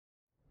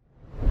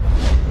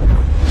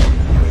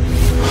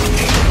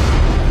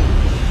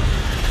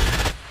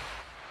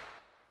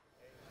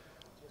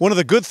One of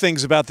the good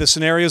things about this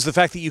scenario is the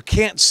fact that you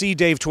can't see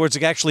Dave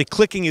Twardzik actually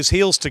clicking his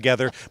heels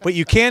together, but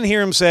you can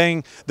hear him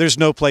saying, "There's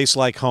no place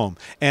like home."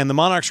 And the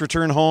Monarchs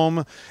return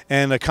home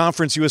and a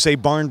Conference USA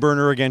barn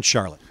burner against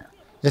Charlotte.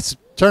 It's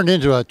turned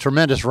into a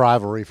tremendous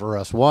rivalry for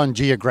us. One,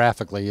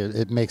 geographically,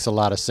 it makes a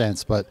lot of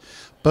sense, but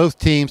both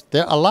teams,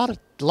 there are a lot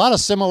of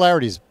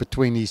similarities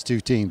between these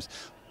two teams.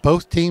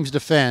 Both teams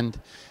defend,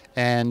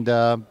 and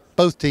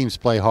both teams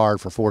play hard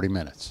for 40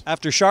 minutes.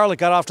 After Charlotte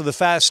got off to the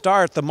fast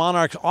start, the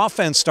Monarch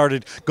offense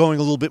started going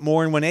a little bit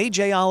more, and when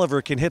A.J.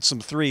 Oliver can hit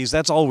some threes,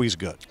 that's always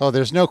good. Oh,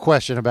 there's no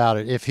question about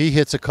it. If he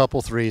hits a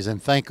couple threes,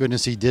 and thank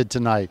goodness he did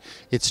tonight,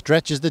 it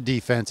stretches the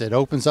defense, it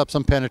opens up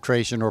some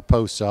penetration or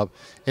posts up.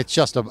 It's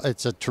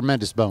a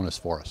tremendous bonus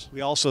for us.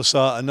 We also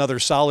saw another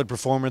solid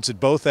performance at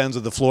both ends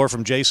of the floor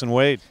from Jason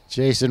Wade.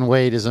 Jason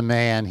Wade is a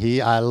man.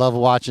 I love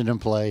watching him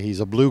play. He's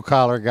a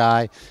blue-collar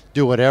guy,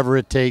 do whatever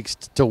it takes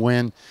to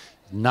win.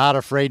 Not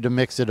afraid to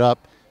mix it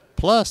up.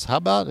 Plus, how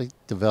about he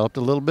developed a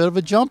little bit of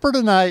a jumper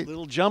tonight?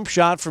 Little jump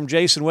shot from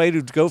Jason Wade,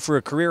 who'd go for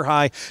a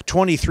career-high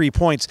 23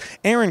 points.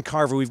 Aaron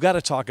Carver, we've got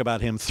to talk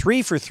about him.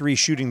 3 for 3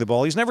 shooting the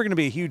ball. He's never going to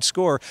be a huge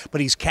scorer,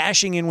 but he's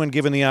cashing in when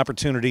given the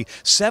opportunity.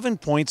 7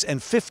 points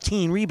and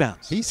 15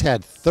 rebounds. He's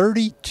had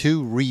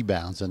 32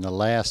 rebounds in the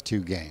last 2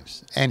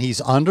 games, and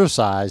he's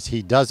undersized.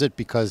 He does it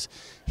because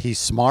he's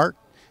smart,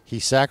 he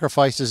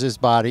sacrifices his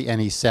body,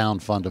 and he's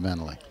sound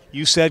fundamentally.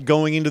 You said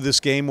going into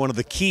this game, one of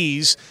the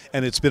keys,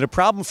 and it's been a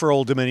problem for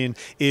Old Dominion,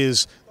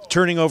 is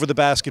turning over the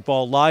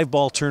basketball, live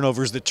ball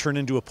turnovers that turn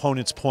into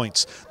opponents'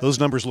 points.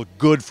 Those numbers look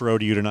good for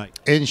ODU tonight.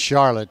 In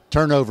Charlotte,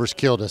 turnovers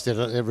killed us.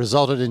 It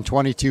resulted in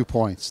 22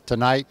 points.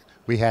 Tonight,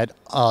 we had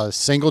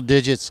single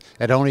digits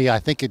at only, I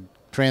think it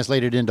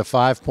translated into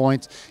 5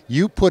 points.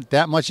 You put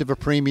that much of a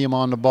premium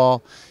on the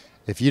ball,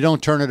 if you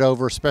don't turn it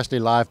over, especially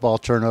live ball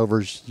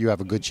turnovers, you have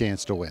a good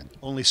chance to win.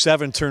 Only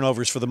 7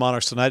 turnovers for the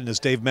Monarchs tonight, and as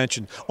Dave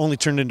mentioned, only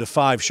turned into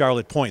 5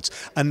 Charlotte points.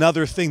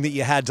 Another thing that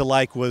you had to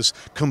like was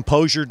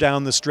composure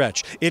down the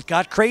stretch. It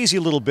got crazy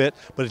a little bit,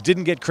 but it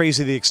didn't get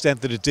crazy to the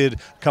extent that it did a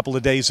couple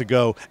of days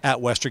ago at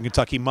Western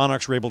Kentucky.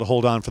 Monarchs were able to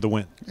hold on for the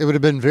win. It would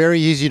have been very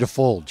easy to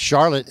fold.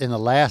 Charlotte, in the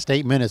last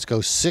 8 minutes,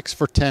 goes 6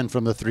 for 10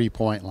 from the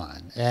three-point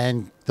line.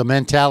 And the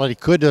mentality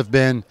could have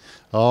been,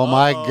 oh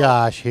my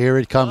gosh, here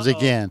it comes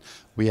again.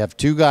 We have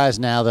 2 guys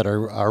now that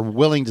are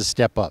willing to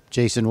step up.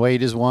 Jason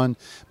Wade is one,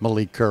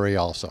 Malik Curry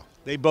also.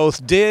 They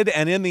both did,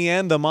 and in the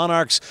end, the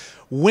Monarchs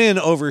win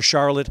over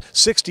Charlotte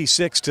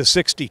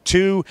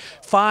 66-62.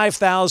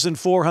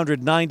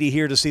 5,490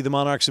 here to see the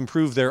Monarchs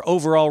improve their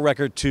overall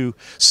record to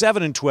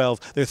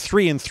 7-12. They're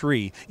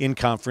 3-3 in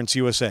Conference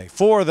USA.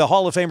 For the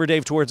Hall of Famer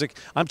Dave Twardzik,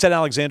 I'm Ted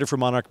Alexander for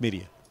Monarch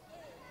Media.